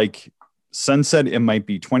 like sunset, it might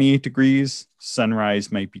be 28 degrees.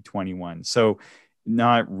 Sunrise might be 21. So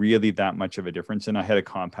not really that much of a difference. And I had a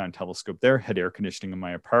compound telescope there, had air conditioning in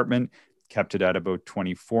my apartment, kept it at about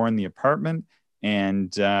 24 in the apartment.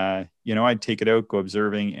 And, I'd take it out, go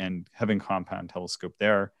observing, and having compound telescope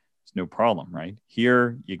there, it's no problem, right?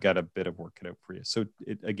 Here, you got a bit of work cut out for you. So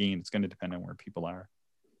it's going to depend on where people are.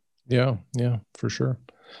 Yeah, yeah, for sure.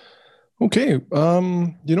 Okay.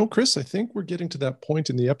 Chris, I think we're getting to that point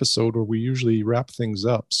in the episode where we usually wrap things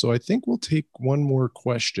up. So I think we'll take one more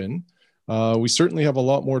question. We certainly have a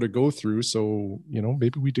lot more to go through. So,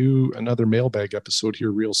 maybe we do another mailbag episode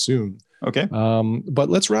here real soon. Okay. But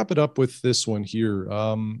let's wrap it up with this one here.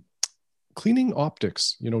 Cleaning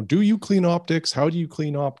optics. Do you clean optics? How do you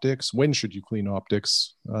clean optics? When should you clean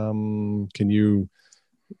optics? Can you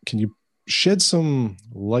shed some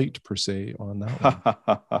light per se on that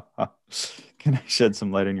one? Can I shed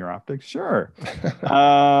some light on your optics? Sure.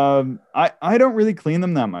 I don't really clean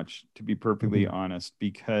them that much, to be perfectly honest,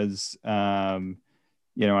 because I've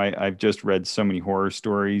just read so many horror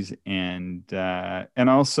stories, and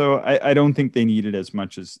also I don't think they need it as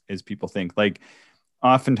much as people think. Like,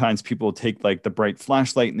 oftentimes people take like the bright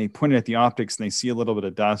flashlight and they point it at the optics and they see a little bit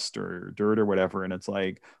of dust or dirt or whatever, and it's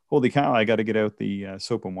like, holy cow, I got to get out the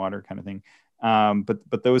soap and water kind of thing.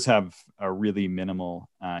 But those have a really minimal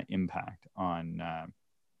impact on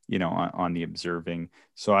on the observing.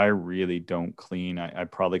 So I really don't clean. I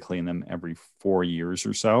probably clean them every 4 years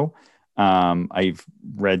or so. I've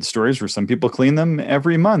read stories where some people clean them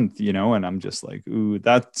every month, and I'm just like, ooh,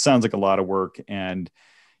 that sounds like a lot of work. And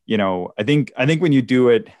I think when you do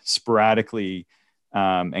it sporadically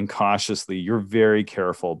and cautiously, you're very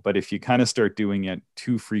careful. But if you kind of start doing it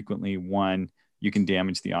too frequently, one, you can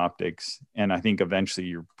damage the optics, and I think eventually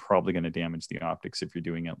you're probably going to damage the optics if you're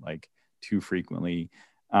doing it like too frequently.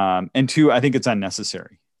 And two, I think it's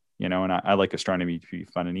unnecessary. And I like astronomy to be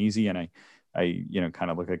fun and easy, and I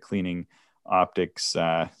kind of look at cleaning optics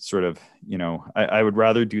sort of, I would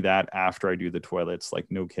rather do that after I do the toilets. Like,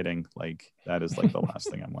 no kidding, like that is like the last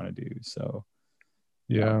thing I want to do. So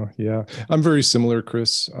yeah, I'm very similar,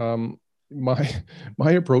 Chris.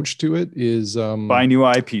 My approach to it is buy new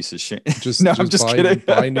eyepieces. Just I'm just kidding.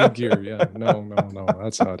 Buy new gear. Yeah, no,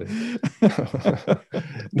 that's not it.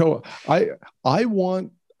 No, I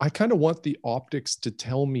kind of want the optics to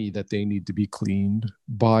tell me that they need to be cleaned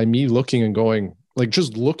by me looking and going, like,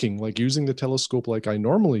 just looking, like using the telescope like I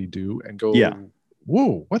normally do, and go, yeah,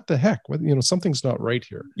 whoa, what the heck? Something's not right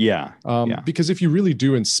here. Yeah. Because if you really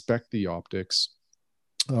do inspect the optics,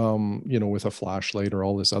 with a flashlight or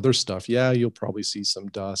all this other stuff, yeah, you'll probably see some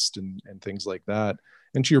dust and things like that.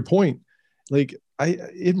 And to your point, like,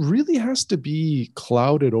 it really has to be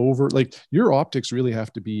clouded over. Like, your optics really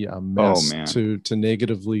have to be a mess to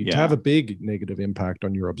negatively, to have a big negative impact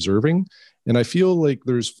on your observing. And I feel like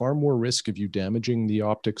there's far more risk of you damaging the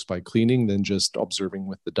optics by cleaning than just observing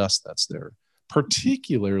with the dust that's there,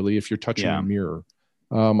 particularly if you're touching a mirror.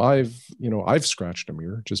 I've scratched a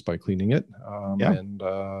mirror just by cleaning it, and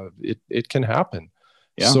it can happen.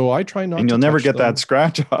 Yeah. So I try not to. And you'll never get that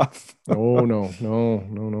scratch off.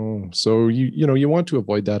 No. So you want to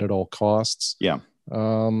avoid that at all costs. Yeah.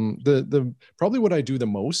 The probably what I do the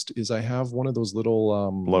most is I have one of those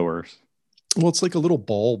little blowers. Well, it's like a little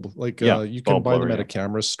bulb, like you can buy them at a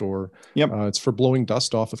camera store. Yep. It's for blowing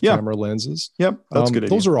dust off of camera lenses. Yep. That's good.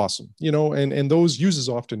 Those are awesome, and those use as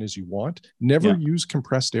often as you want. Never use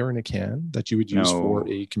compressed air in a can that you would use for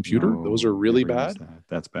a computer. Those are really bad.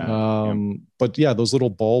 That's bad. But yeah, those little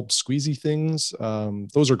bulb squeezy things,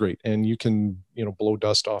 those are great. And you can, blow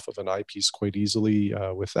dust off of an eyepiece quite easily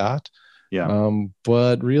with that. Yeah.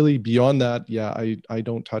 But really beyond that, I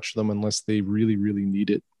don't touch them unless they really, really need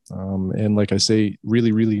it. And like I say,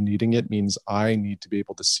 really, really needing it means I need to be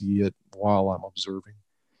able to see it while I'm observing.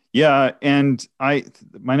 Yeah. And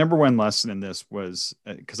my number one lesson in this was,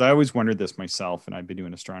 because I always wondered this myself, and I've been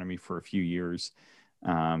doing astronomy for a few years,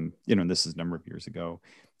 this is a number of years ago.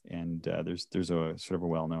 And there's a sort of a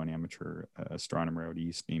well-known amateur astronomer out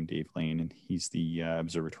east named Dave Lane, and he's the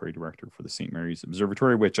observatory director for the St. Mary's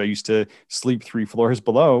Observatory, which I used to sleep 3 floors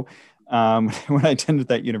below when I attended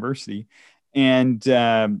that university. And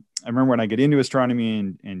I remember when I get into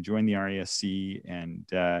astronomy and joined the RASC,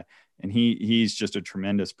 and he's just a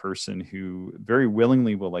tremendous person who very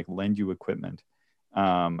willingly will like lend you equipment,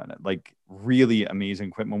 like really amazing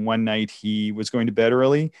equipment. One night he was going to bed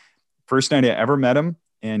early, first night I ever met him,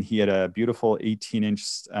 and he had a beautiful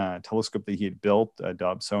 18-inch telescope that he had built, a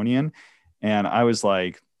Dobsonian, and I was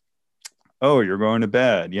like, "Oh, you're going to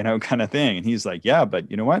bed," kind of thing. And he's like, "Yeah,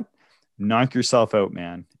 but you know what? Knock yourself out,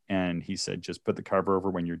 man." And he said, "Just put the cover over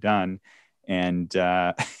when you're done." And,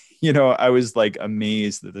 I was like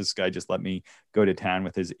amazed that this guy just let me go to town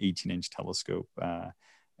with his 18-inch telescope.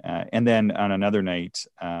 And then on another night,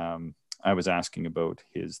 I was asking about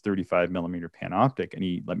his 35 millimeter panoptic, and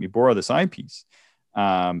he let me borrow this eyepiece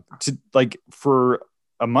to like for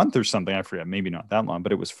a month or something. I forget, maybe not that long,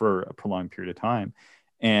 but it was for a prolonged period of time.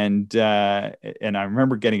 And I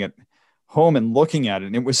remember getting it home and looking at it,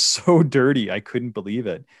 and it was so dirty. I couldn't believe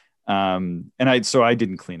it. So I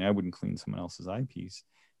didn't clean it. I wouldn't clean someone else's eyepiece.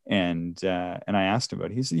 And I asked him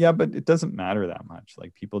about it. He said, yeah, but it doesn't matter that much.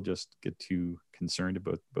 Like, people just get too concerned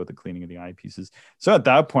about the cleaning of the eyepieces. So at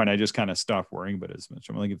that point, I just kind of stopped worrying about it as much.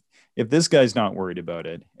 I'm like, if this guy's not worried about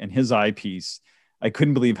it, and his eyepiece, I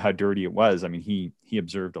couldn't believe how dirty it was. I mean, he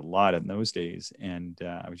observed a lot in those days. And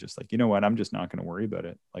I was just like, you know what? I'm just not going to worry about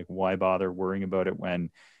it. Like, why bother worrying about it when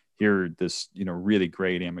here, this, really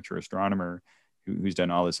great amateur astronomer who's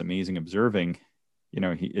done all this amazing observing,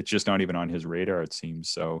 it's just not even on his radar, it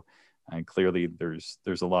seems. So clearly there's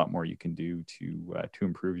a lot more you can do to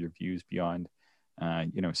improve your views beyond,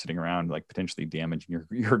 sitting around, like, potentially damaging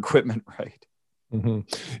your equipment, right? Mm-hmm.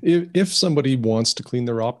 If somebody wants to clean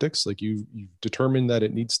their optics, like you've determined that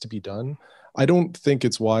it needs to be done, I don't think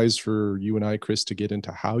it's wise for you and I, Chris, to get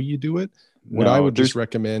into how you do it. What I would just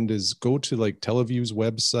recommend is go to like Teleview's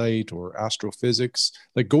website or Astrophysics.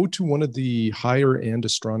 Like, go to one of the higher end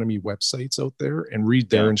astronomy websites out there and read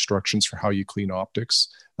their instructions for how you clean optics.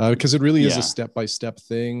 Because it really is a step-by-step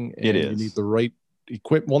thing. And you need the right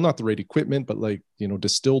equipment. Well, not the right equipment, but like,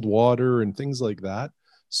 distilled water and things like that.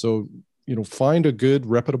 So, find a good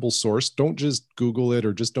reputable source. Don't just Google it,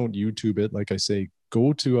 or just don't YouTube it. Like I say,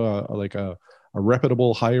 go to a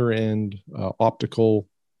reputable higher end optical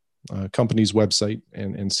company's website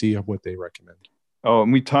and see what they recommend. Oh,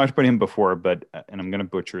 and we talked about him before, but, and I'm going to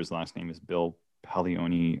butcher his last name, is Bill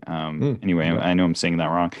Paglioni. Anyway, I know I'm saying that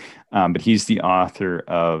wrong, but he's the author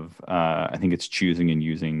of, I think it's Choosing and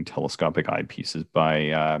Using Telescopic Eyepieces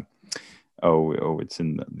by, it's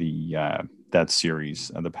in the that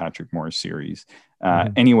series, the Patrick Moore series.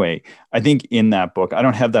 Anyway, I think in that book, I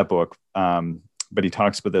don't have that book, but he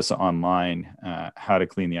talks about this online, how to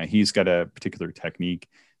clean the eye. He's got a particular technique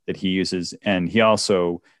that he uses, and he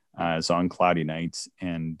also is on cloudy nights,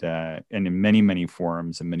 and in many, many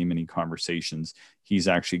forums and many, many conversations, he's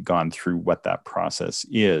actually gone through what that process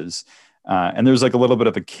is. And there's like a little bit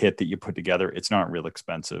of a kit that you put together. It's not real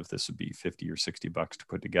expensive. This would be $50 or $60 to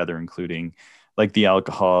put together, including like the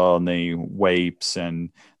alcohol and the wipes and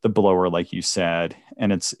the blower, like you said.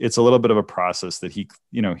 And it's a little bit of a process that he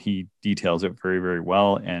details it very, very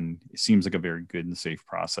well. And it seems like a very good and safe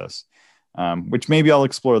process, which maybe I'll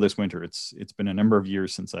explore this winter. It's been a number of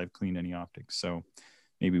years since I've cleaned any optics, so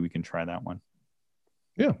maybe we can try that one.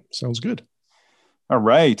 Yeah, sounds good. All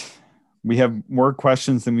right. We have more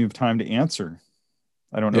questions than we have time to answer.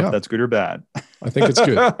 I don't know if that's good or bad. I think it's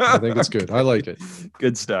good. I think it's good. I like it.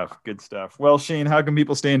 Good stuff. Good stuff. Well, Shane, how can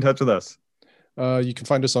people stay in touch with us? You can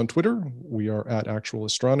find us on Twitter. We are at Actual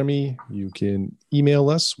Astronomy. You can email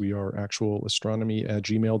us. We are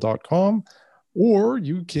actualastronomy@gmail.com. Or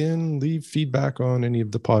you can leave feedback on any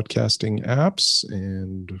of the podcasting apps,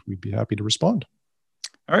 and we'd be happy to respond.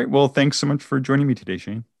 All right. Well, thanks so much for joining me today,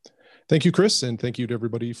 Shane. Thank you, Chris, and thank you to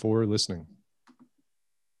everybody for listening.